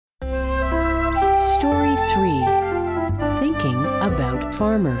Story 3. Thinking About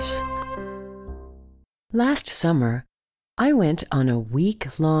Farmers. Last summer, I went on a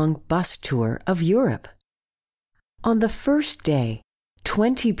week-long bus tour of Europe. On the first day,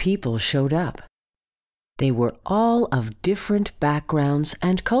 20 people showed up. They were all of different backgrounds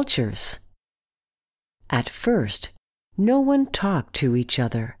and cultures. At first, no one talked to each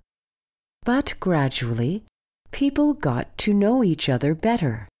other, but gradually, people got to know each other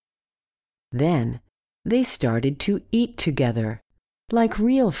better. Then, they started to eat together, like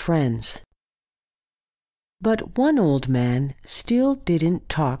real friends. But one old man still didn't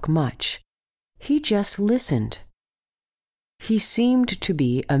talk much. He just listened. He seemed to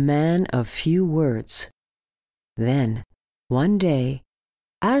be a man of few words. Then, one day,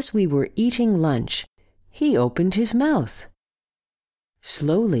 as we were eating lunch, he opened his mouth.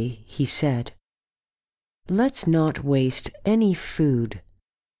 Slowly, he said, "Let's not waste any food.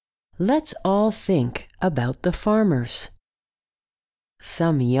 Let's all think about the farmers."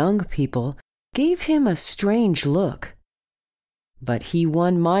 Some young people gave him a strange look, but he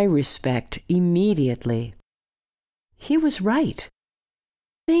won my respect immediately. He was right.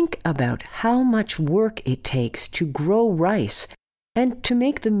 Think about how much work it takes to grow rice and to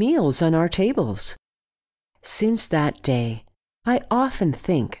make the meals on our tables. Since that day, I often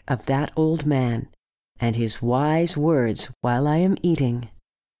think of that old man and his wise words while I am eating.